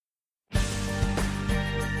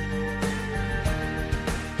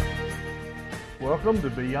Welcome to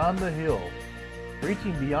Beyond the Hill,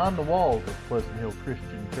 reaching beyond the walls of Pleasant Hill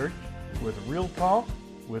Christian Church with real talk,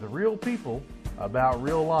 with real people about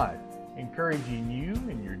real life, encouraging you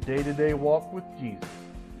in your day-to-day walk with Jesus.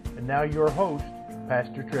 And now your host,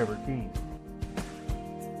 Pastor Trevor Keene.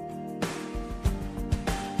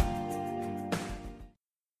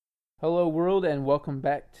 Hello world, and welcome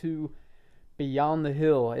back to Beyond the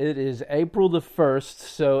Hill. It is April the 1st,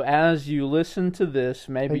 so as you listen to this,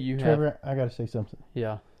 maybe you Trevor, I got to say something.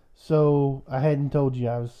 Yeah. So I hadn't told you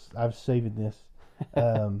I was saving this.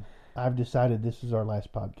 I've decided this is our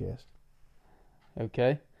last podcast.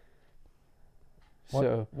 Okay.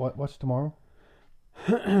 What's tomorrow?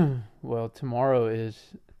 Well, tomorrow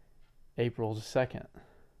is April the 2nd.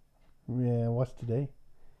 Yeah, what's today?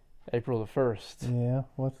 April the 1st. Yeah,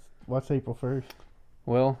 what's April 1st?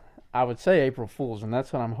 Well, I would say April Fool's, and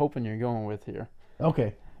that's what I'm hoping you're going with here.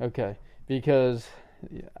 Okay. Okay, because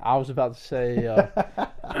I was about to say,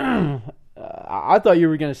 I thought you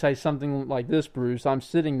were going to say something like this, Bruce. I'm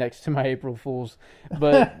sitting next to my April Fool's,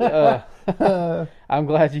 but I'm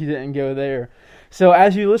glad you didn't go there. So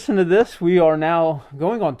as you listen to this, we are now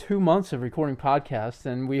going on 2 months of recording podcasts,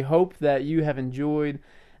 and we hope that you have enjoyed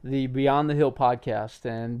the Beyond the Hill podcast.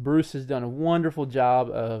 And Bruce has done a wonderful job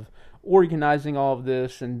of organizing all of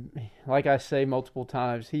this, and like I say multiple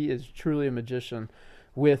times, he is truly a magician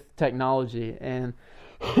with technology. And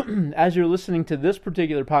as you're listening to this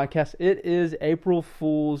particular podcast, it is April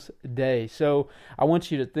Fool's Day. So I want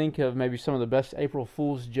you to think of maybe some of the best April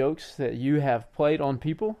Fool's jokes that you have played on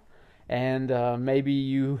people, and maybe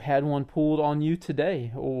you had one pulled on you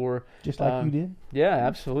today, or just like you did. Yeah,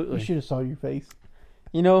 absolutely. You should have saw your face.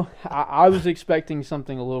 You know, I was expecting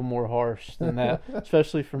something a little more harsh than that,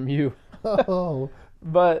 especially from you. Oh.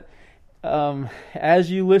 But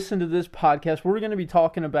as you listen to this podcast, we're going to be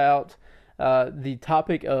talking about the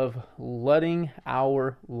topic of letting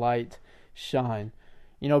our light shine.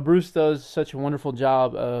 You know, Bruce does such a wonderful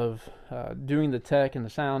job of doing the tech and the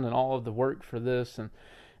sound and all of the work for this and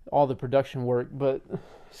all the production work, but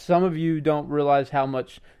some of you don't realize how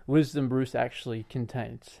much wisdom Bruce actually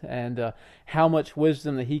contains and how much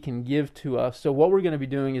wisdom that he can give to us. So what we're going to be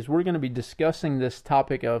doing is we're going to be discussing this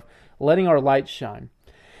topic of letting our light shine.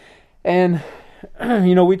 And,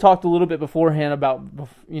 you know, we talked a little bit beforehand about,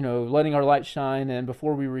 you know, letting our light shine, and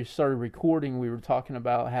before we started recording, we were talking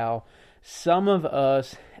about how some of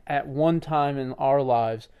us at one time in our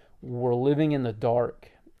lives were living in the dark,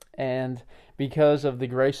 and because of the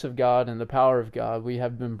grace of God and the power of God, we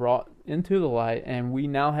have been brought into the light, and we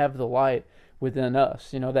now have the light within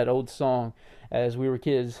us. You know, that old song, as we were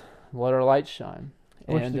kids, let our light shine.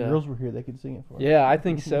 I wish the girls were here, they could sing it for us. Yeah, I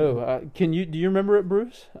think so. Do you remember it,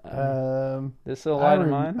 Bruce? This is a light of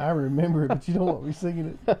mine? I remember it, but you don't want me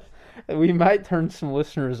singing it. We might turn some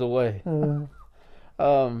listeners away.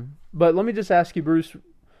 But let me just ask you, Bruce,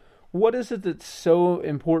 what is it that's so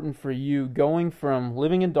important for you going from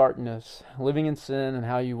living in darkness, living in sin and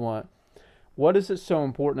how you want? What is it so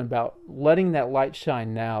important about letting that light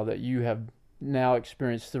shine now that you have now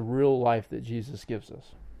experienced the real life that Jesus gives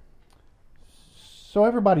us? So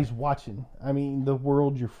everybody's watching. I mean, the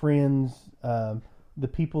world, your friends, the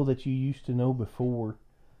people that you used to know before,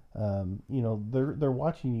 you know, they're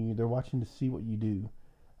watching you. They're watching to see what you do.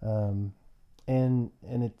 And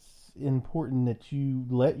it's important that you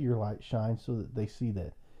let your light shine so that they see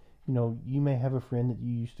that. You know, you may have a friend that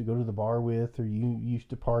you used to go to the bar with, or you used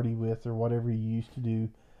to party with, or whatever you used to do,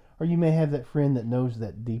 or you may have that friend that knows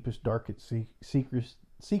that deepest, darkest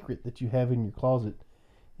secret that you have in your closet,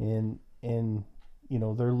 and you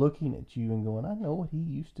know, they're looking at you and going, I know what he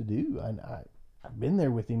used to do, and I've been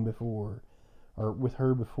there with him before, or with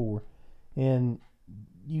her before, and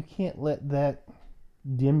you can't let that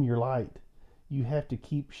dim your light. You have to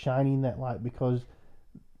keep shining that light, because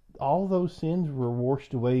all those sins were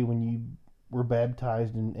washed away when you were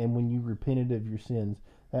baptized and when you repented of your sins.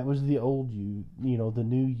 That was the old you, you know, the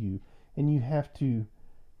new you. And you have to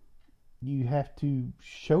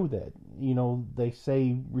show that. You know, they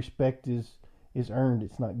say respect is earned,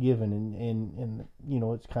 it's not given, and you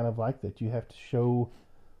know, it's kind of like that. You have to show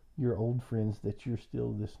your old friends that you're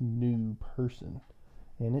still this new person.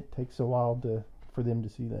 And it takes a while for them to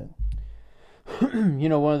see that. You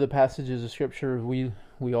know, one of the passages of Scripture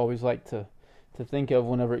we always like to think of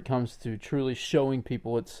whenever it comes to truly showing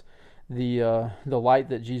people, it's the light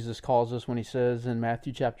that Jesus calls us when he says in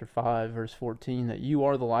Matthew chapter 5, verse 14, that you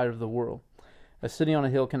are the light of the world. A city on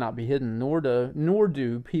a hill cannot be hidden, nor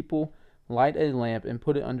do people light a lamp and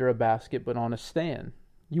put it under a basket, but on a stand.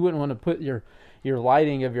 You wouldn't want to put your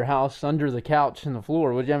lighting of your house under the couch and the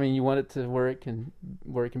floor, would you? I mean, you want it to where it can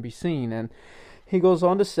be seen. And he goes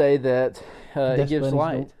on to say that it gives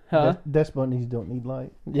light. Desk bunnies don't need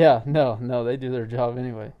light. Yeah, no, they do their job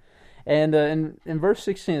anyway. And in verse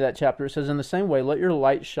 16 of that chapter, it says, "In the same way, let your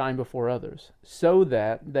light shine before others, so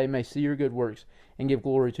that they may see your good works and give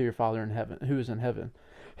glory to your Father in heaven, who is in heaven."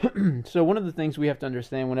 So one of the things we have to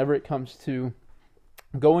understand whenever it comes to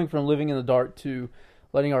going from living in the dark to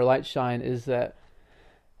letting our light shine is that,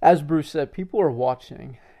 as Bruce said, people are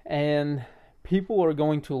watching, and people are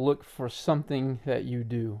going to look for something that you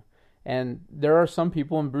do. And there are some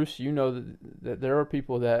people, and Bruce, you know that there are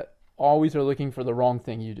people that always are looking for the wrong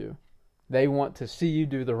thing you do. They want to see you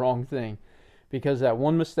do the wrong thing, because that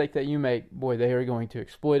one mistake that you make, boy, they are going to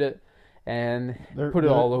exploit it and put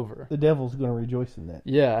it all over. The devil's going to rejoice in that.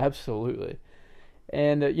 Yeah, absolutely.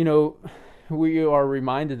 And we are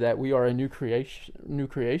reminded that we are a new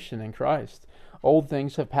creation in Christ. Old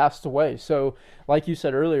things have passed away. So, like you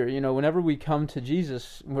said earlier, whenever we come to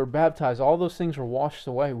Jesus, we're baptized, all those things are washed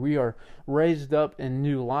away. We are raised up in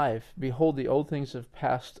new life. Behold, the old things have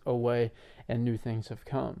passed away and new things have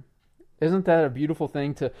come. Isn't that a beautiful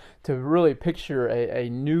thing to really picture a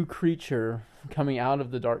new creature coming out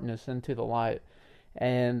of the darkness into the light,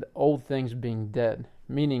 and old things being dead,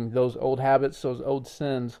 meaning those old habits, those old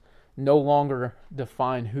sins no longer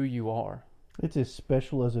define who you are. It's as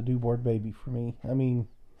special as a newborn baby for me. I mean,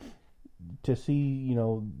 to see,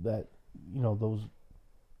 those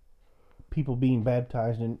people being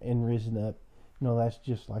baptized and risen up, that's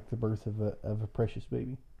just like the birth of a precious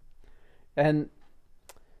baby. And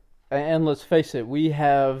let's face it, we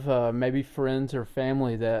have maybe friends or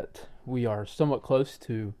family that we are somewhat close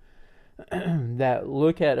to that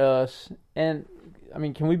look at us, and I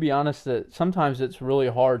mean, can we be honest that sometimes it's really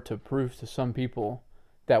hard to prove to some people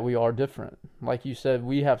that we are different? Like you said,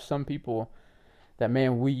 we have some people that,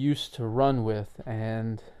 man, we used to run with,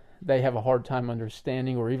 and they have a hard time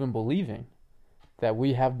understanding or even believing that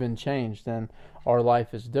we have been changed and our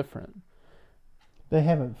life is different. They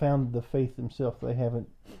haven't found the faith themselves. They haven't.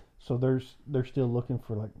 So they're still looking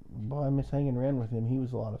for, like, boy, I miss hanging around with him. He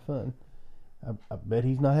was a lot of fun. I bet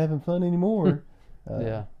he's not having fun anymore.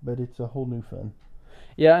 Yeah. But it's a whole new fun.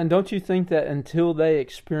 Yeah, and don't you think that until they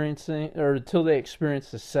experience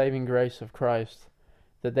the saving grace of Christ,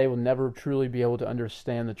 that they will never truly be able to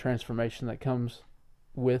understand the transformation that comes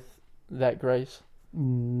with that grace?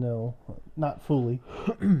 No, not fully.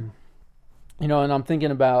 And I'm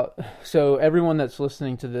thinking about, so everyone that's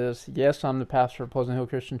listening to this, yes, I'm the pastor of Pleasant Hill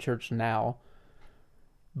Christian Church now,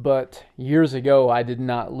 but years ago I did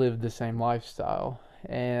not live the same lifestyle.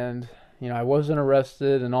 And, I wasn't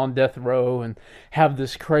arrested and on death row and have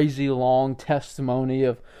this crazy long testimony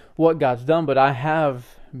of what God's done, but I have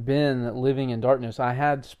been living in darkness. I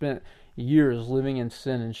had spent years living in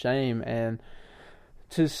sin and shame, and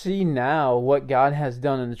to see now what God has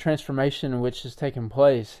done and the transformation which has taken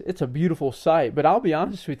place, it's a beautiful sight. But I'll be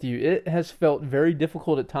honest with you, it has felt very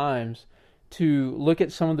difficult at times to look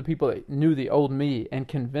at some of the people that knew the old me and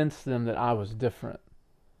convince them that I was different.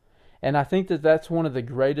 And I think that that's one of the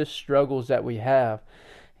greatest struggles that we have.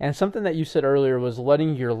 And something that you said earlier was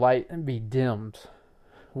letting your light be dimmed.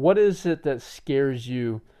 What is it that scares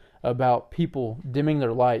you about people dimming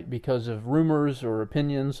their light because of rumors or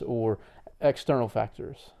opinions or external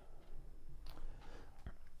factors?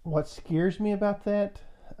 What scares me about that?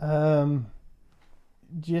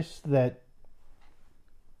 Just that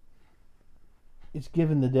it's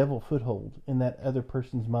giving the devil foothold in that other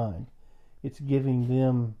person's mind. It's giving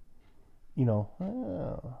them,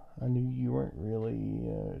 I knew you weren't really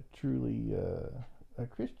truly a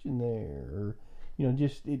Christian there, or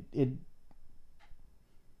just it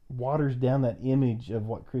waters down that image of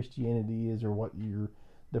what Christianity is, or what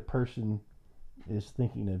the person is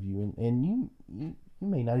thinking of you, and you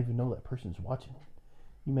may not even know that person's watching.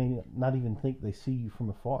 You may not even think they see you from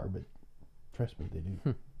afar, but trust me, they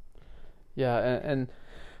do. Yeah, and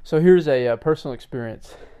so here's a personal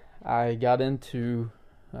experience. I got into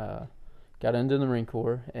the Marine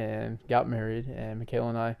Corps and got married, and Michaela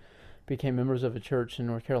and I became members of a church in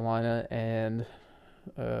North Carolina, and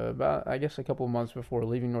about, I guess, a couple of months before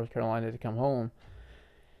leaving North Carolina to come home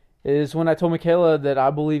is when I told Michaela that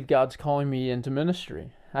I believe God's calling me into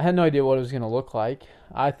ministry. I had no idea what it was going to look like.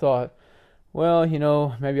 I thought, well,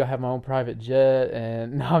 maybe I'll have my own private jet,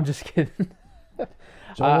 and no, I'm just kidding.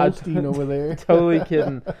 Joel Osteen over there. Totally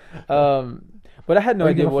kidding. But I had no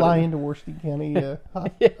idea what. Fly into Washington County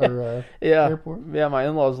airport. Yeah, my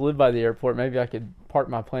in-laws live by the airport. Maybe I could park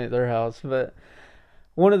my plane at their house. But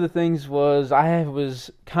one of the things was I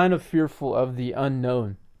was kind of fearful of the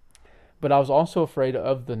unknown, but I was also afraid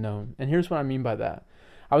of the known. And here's what I mean by that.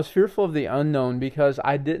 I was fearful of the unknown because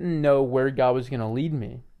I didn't know where God was going to lead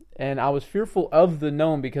me. And I was fearful of the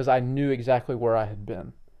known because I knew exactly where I had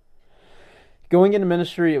been. Going into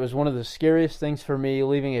ministry, it was one of the scariest things for me,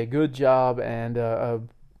 leaving a good job and a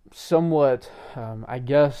somewhat,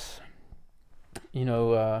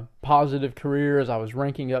 positive career as I was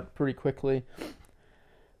ranking up pretty quickly.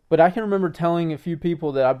 But I can remember telling a few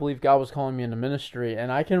people that I believe God was calling me into ministry,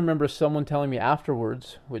 and I can remember someone telling me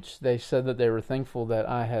afterwards, which they said that they were thankful that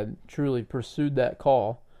I had truly pursued that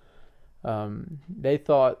call. They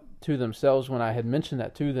thought to themselves when I had mentioned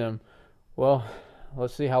that to them, well,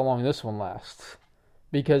 let's see how long this one lasts.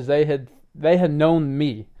 Because they had known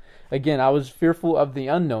me. Again, I was fearful of the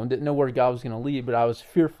unknown, didn't know where God was going to lead, but I was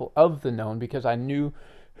fearful of the known because I knew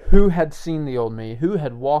who had seen the old me, who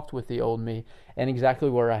had walked with the old me, and exactly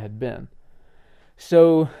where I had been.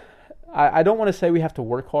 So I don't want to say we have to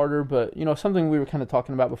work harder, but something we were kind of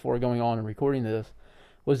talking about before going on and recording this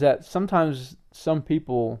was that sometimes some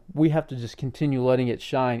people, we have to just continue letting it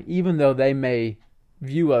shine, even though they may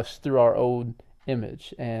view us through our old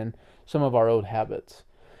image and some of our old habits.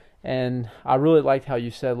 And I really liked how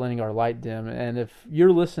you said letting our light dim. And if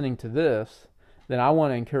you're listening to this, then I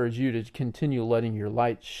want to encourage you to continue letting your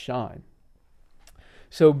light shine.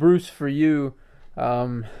 So Bruce, for you,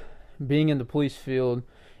 being in the police field,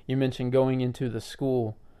 you mentioned going into the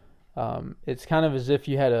school. It's kind of as if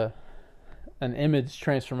you had an image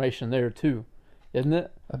transformation there too, isn't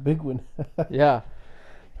it? A big one. Yeah.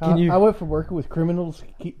 I went from working with criminals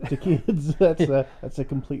to kids. That's a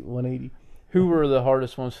complete 180. Who were the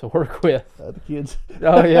hardest ones to work with? The kids.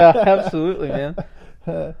 Oh yeah, absolutely, man.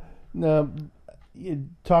 You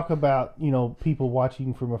talk about people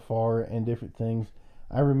watching from afar and different things.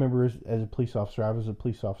 I remember as a police officer, I was a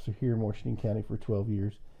police officer here in Washington County for 12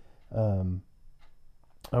 years.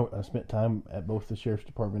 I spent time at both the sheriff's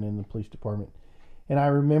department and the police department, and I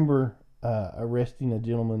remember arresting a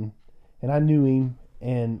gentleman, and I knew him,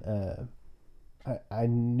 and I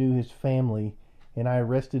knew his family, and I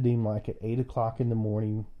arrested him like at 8 o'clock in the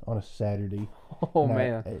morning on a Saturday. Oh,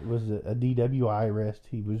 man. It was a DWI arrest.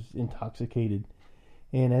 He was intoxicated.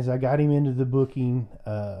 And as I got him into the booking,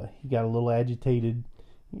 he got a little agitated.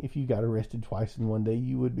 If you got arrested twice in one day,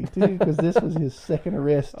 you would be too, because this was his second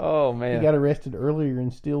arrest. Oh, man. He got arrested earlier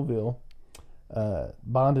in Steelville,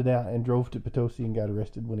 bonded out, and drove to Potosi and got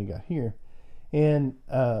arrested when he got here. And,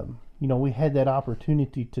 we had that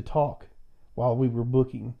opportunity to talk while we were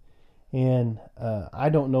booking. And I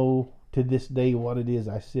don't know to this day what it is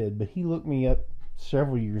I said, but he looked me up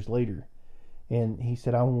several years later, and he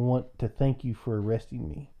said, "I want to thank you for arresting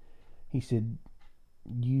me." He said,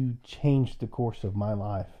 "You changed the course of my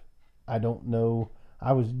life. I don't know.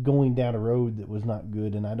 I was going down a road that was not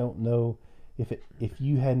good, and I don't know if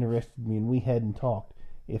you hadn't arrested me and we hadn't talked,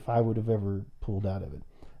 if I would have ever pulled out of it."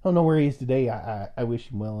 I don't know where he is today. I wish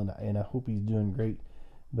him well, and I hope he's doing great.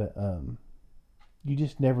 But you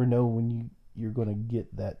just never know when you're going to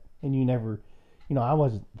get that. And you never, I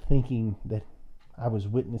wasn't thinking that I was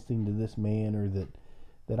witnessing to this man or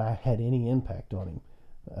that I had any impact on him.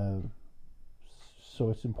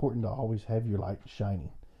 So it's important to always have your light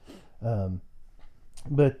shining. But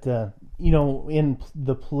in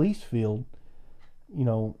the police field,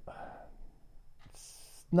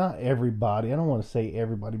 it's not everybody. I don't want to say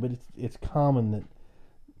everybody, but it's common that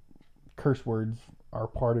curse words are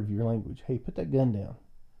part of your language. Hey, put that gun down.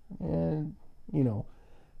 And,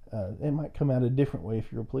 it might come out a different way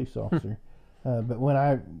if you're a police officer. But when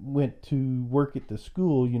I went to work at the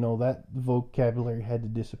school, that vocabulary had to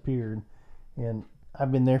disappear. And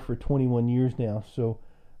I've been there for 21 years now. So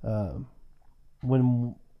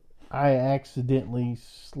when I accidentally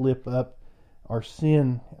slip up or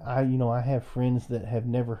sin, I have friends that have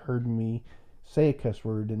never heard me say a cuss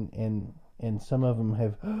word. And some of them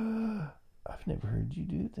have, "I've never heard you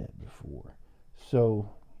do that before." So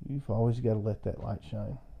you've always got to let that light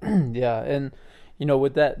shine. Yeah, and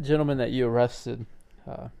with that gentleman that you arrested,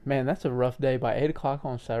 man, that's a rough day. By 8 o'clock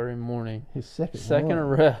on Saturday morning, His second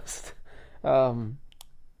arrest.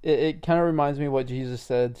 It kind of reminds me of what Jesus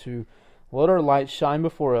said, to let our light shine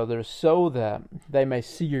before others so that they may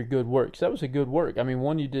see your good works. That was a good work. I mean,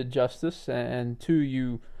 one, you did justice, and two,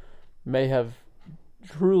 you may have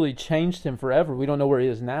truly changed him forever. We don't know where he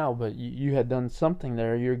is now, but you had done something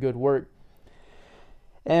there, your good work.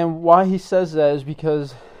 And why he says that is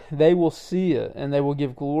because they will see it, and they will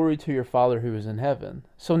give glory to your Father who is in heaven.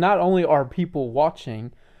 So not only are people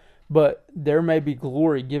watching, but there may be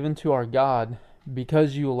glory given to our God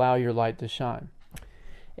because you allow your light to shine.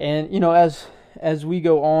 And, as we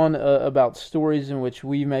go on about stories in which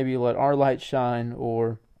we maybe let our light shine,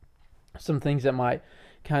 or some things that might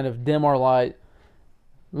kind of dim our light,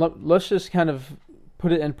 let's just kind of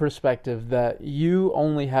put it in perspective that you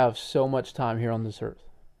only have so much time here on this earth.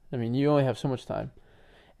 I mean, you only have so much time.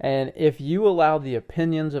 And if you allow the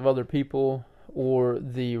opinions of other people or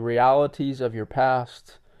the realities of your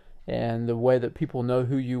past and the way that people know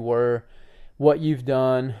who you were, what you've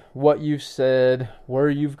done, what you've said, where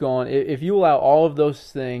you've gone, if you allow all of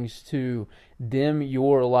those things to dim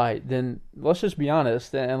your light, then let's just be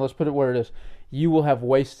honest and let's put it where it is. You will have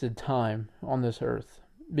wasted time on this earth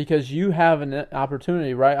because you have an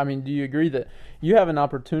opportunity, right? I mean, do you agree that you have an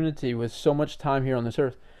opportunity with so much time here on this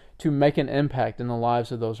earth to make an impact in the lives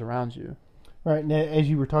of those around you? Right. Now, as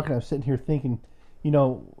you were talking, I was sitting here thinking,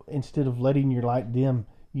 instead of letting your light dim,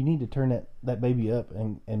 you need to turn that baby up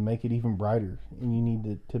and make it even brighter. And you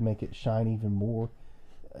need to make it shine even more.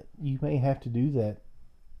 You may have to do that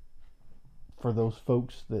for those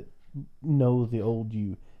folks that know the old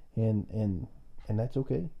you. And that's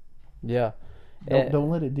okay. Yeah. Don't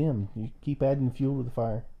let it dim. You keep adding fuel to the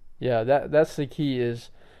fire. Yeah, that's the key is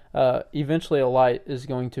eventually a light is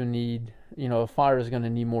going to need, a fire is going to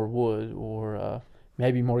need more wood or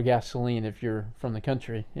maybe more gasoline if you're from the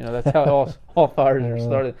country. That's how all fires are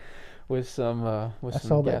started with some gasoline. I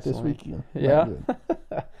saw that this weekend. Yeah.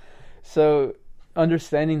 So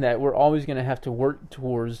understanding that we're always going to have to work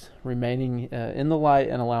towards remaining in the light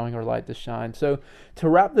and allowing our light to shine. So to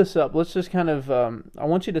wrap this up, let's just kind of, I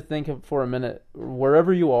want you to think for a minute,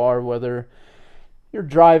 wherever you are, whether you're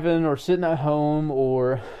driving or sitting at home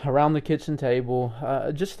or around the kitchen table,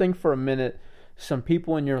 just think for a minute some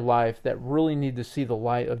people in your life that really need to see the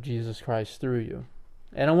light of Jesus Christ through you.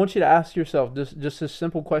 And I want you to ask yourself just this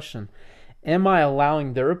simple question. Am I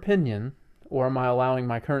allowing their opinion or am I allowing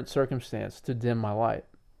my current circumstance to dim my light?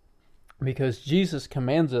 Because Jesus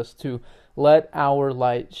commands us to let our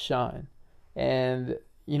light shine. And,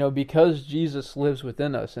 because Jesus lives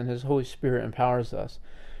within us and His Holy Spirit empowers us,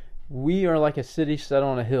 we are like a city set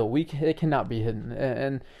on a hill. It cannot be hidden.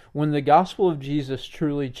 And when the gospel of Jesus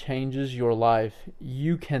truly changes your life,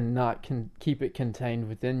 you cannot keep it contained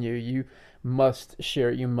within you. You must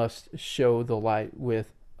share it. You must show the light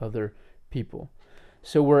with other people.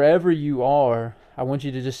 So wherever you are, I want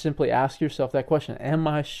you to just simply ask yourself that question. Am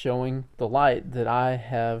I showing the light that I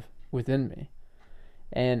have within me?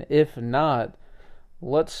 And if not,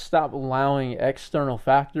 let's stop allowing external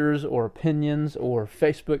factors or opinions or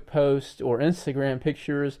Facebook posts or Instagram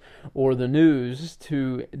pictures or the news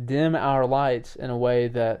to dim our lights in a way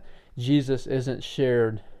that Jesus isn't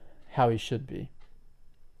shared how He should be.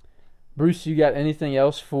 Bruce, you got anything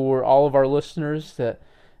else for all of our listeners?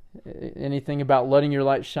 Anything about letting your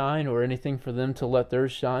light shine or anything for them to let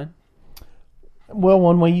theirs shine? Well,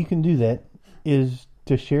 one way you can do that is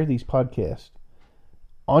to share these podcasts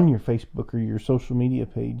on your Facebook or your social media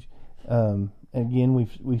page. And again,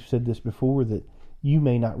 we've said this before that you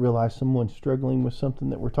may not realize someone's struggling with something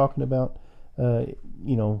that we're talking about. Maybe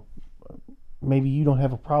you don't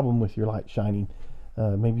have a problem with your light shining.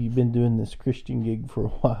 Maybe you've been doing this Christian gig for a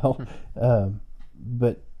while,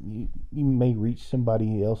 but you may reach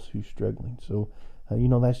somebody else who's struggling. So,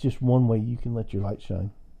 that's just one way you can let your light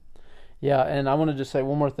shine. Yeah, and I want to just say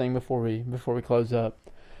one more thing before we close up.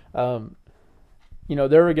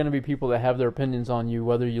 There are going to be people that have their opinions on you,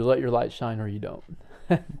 whether you let your light shine or you don't.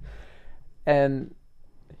 And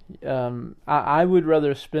I would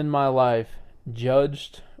rather spend my life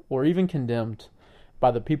judged or even condemned by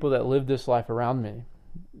the people that live this life around me,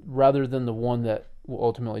 rather than the one that will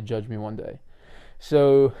ultimately judge me one day.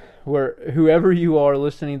 So whoever you are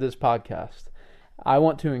listening to this podcast, I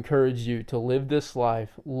want to encourage you to live this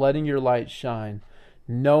life, letting your light shine,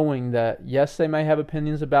 knowing that, yes, they may have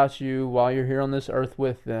opinions about you while you're here on this earth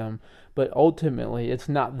with them, but ultimately it's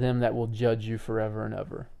not them that will judge you forever and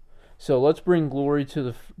ever. So let's bring glory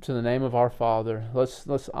to the name of our Father.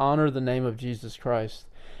 Let's honor the name of Jesus Christ,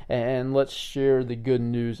 and let's share the good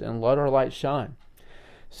news and let our light shine.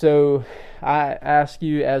 So I ask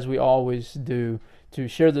you, as we always do, to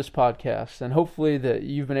share this podcast, and hopefully that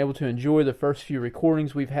you've been able to enjoy the first few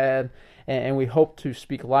recordings we've had, and we hope to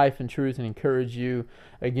speak life and truth and encourage you.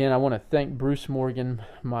 Again, I want to thank Bruce Morgan,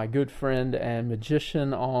 my good friend and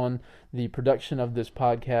magician, on the production of this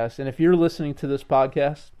podcast. And if you're listening to this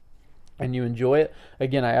podcast and you enjoy it,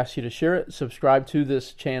 again, I ask you to share it, subscribe to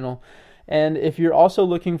this channel. And if you're also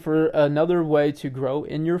looking for another way to grow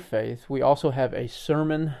in your faith, we also have a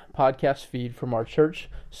sermon podcast feed from our church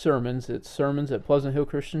sermons. It's Sermons at Pleasant Hill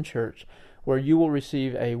Christian Church, where you will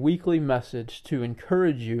receive a weekly message to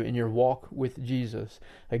encourage you in your walk with Jesus.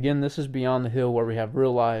 Again, this is Beyond the Hill, where we have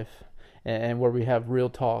real life and where we have real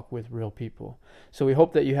talk with real people. So we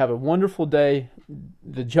hope that you have a wonderful day.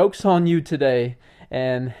 The joke's on you today,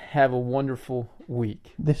 and have a wonderful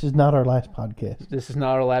week. This is not our last podcast. This is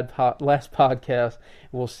not our last podcast.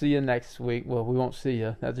 We'll see you next week. Well, we won't see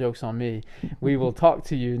you. That joke's on me. We will talk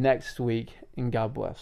to you next week, and God bless.